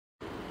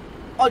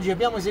Oggi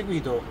abbiamo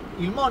eseguito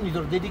il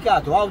monitor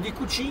dedicato Audi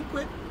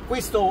Q5,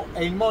 questo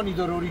è il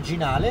monitor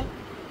originale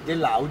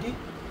dell'Audi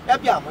e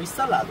abbiamo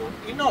installato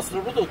il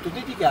nostro prodotto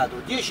dedicato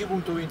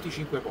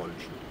 10.25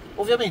 pollici.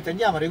 Ovviamente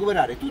andiamo a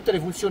recuperare tutte le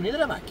funzioni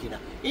della macchina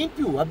e in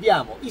più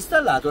abbiamo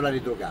installato la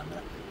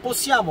retrocamera.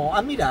 Possiamo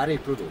ammirare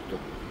il prodotto.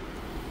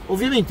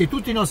 Ovviamente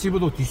tutti i nostri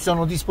prodotti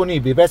sono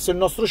disponibili presso il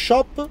nostro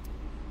shop.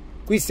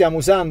 Qui stiamo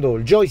usando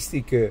il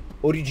joystick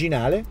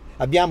originale,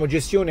 abbiamo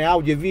gestione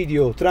audio e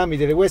video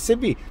tramite le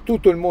USB,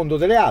 tutto il mondo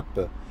delle app,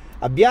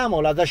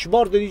 abbiamo la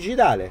dashboard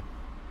digitale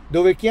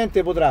dove il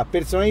cliente potrà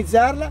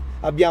personalizzarla,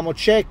 abbiamo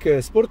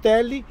check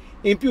sportelli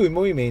e in più in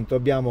movimento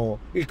abbiamo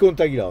il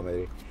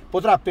contachilometri.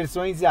 Potrà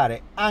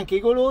personalizzare anche i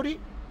colori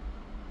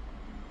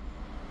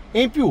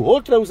e in più,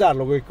 oltre a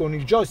usarlo con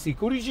il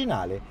joystick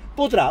originale,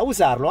 potrà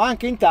usarlo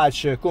anche in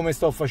touch come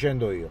sto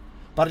facendo io.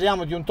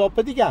 Parliamo di un top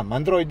di gamma,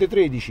 Android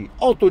 13,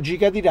 8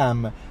 GB di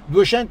RAM,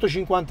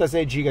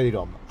 256 GB di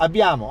ROM.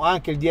 Abbiamo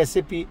anche il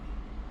DSP,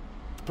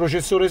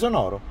 processore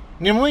sonoro.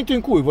 Nel momento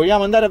in cui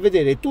vogliamo andare a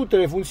vedere tutte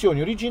le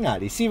funzioni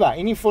originali, si va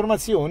in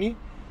informazioni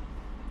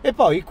e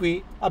poi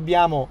qui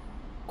abbiamo,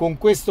 con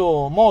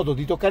questo modo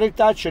di toccare il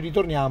touch,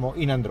 ritorniamo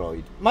in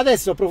Android. Ma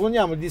adesso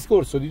approfondiamo il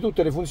discorso di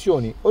tutte le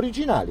funzioni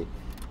originali.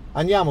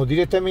 Andiamo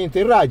direttamente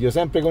in radio,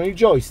 sempre con il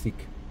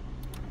joystick.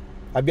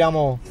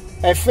 Abbiamo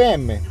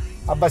FM.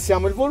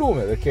 Abbassiamo il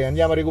volume perché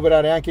andiamo a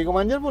recuperare anche i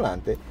comandi al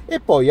volante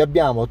e poi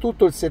abbiamo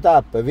tutto il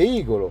setup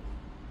veicolo.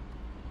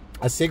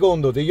 A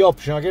secondo degli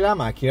optional che la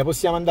macchina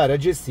possiamo andare a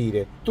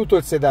gestire tutto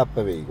il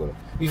setup veicolo.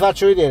 Vi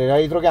faccio vedere la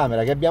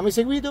retrocamera che abbiamo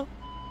eseguito.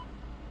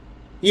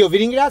 Io vi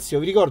ringrazio,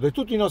 vi ricordo che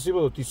tutti i nostri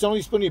prodotti sono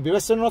disponibili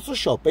presso il nostro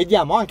shop e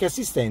diamo anche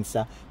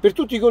assistenza per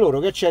tutti coloro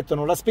che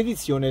accettano la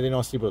spedizione dei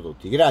nostri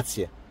prodotti.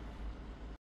 Grazie.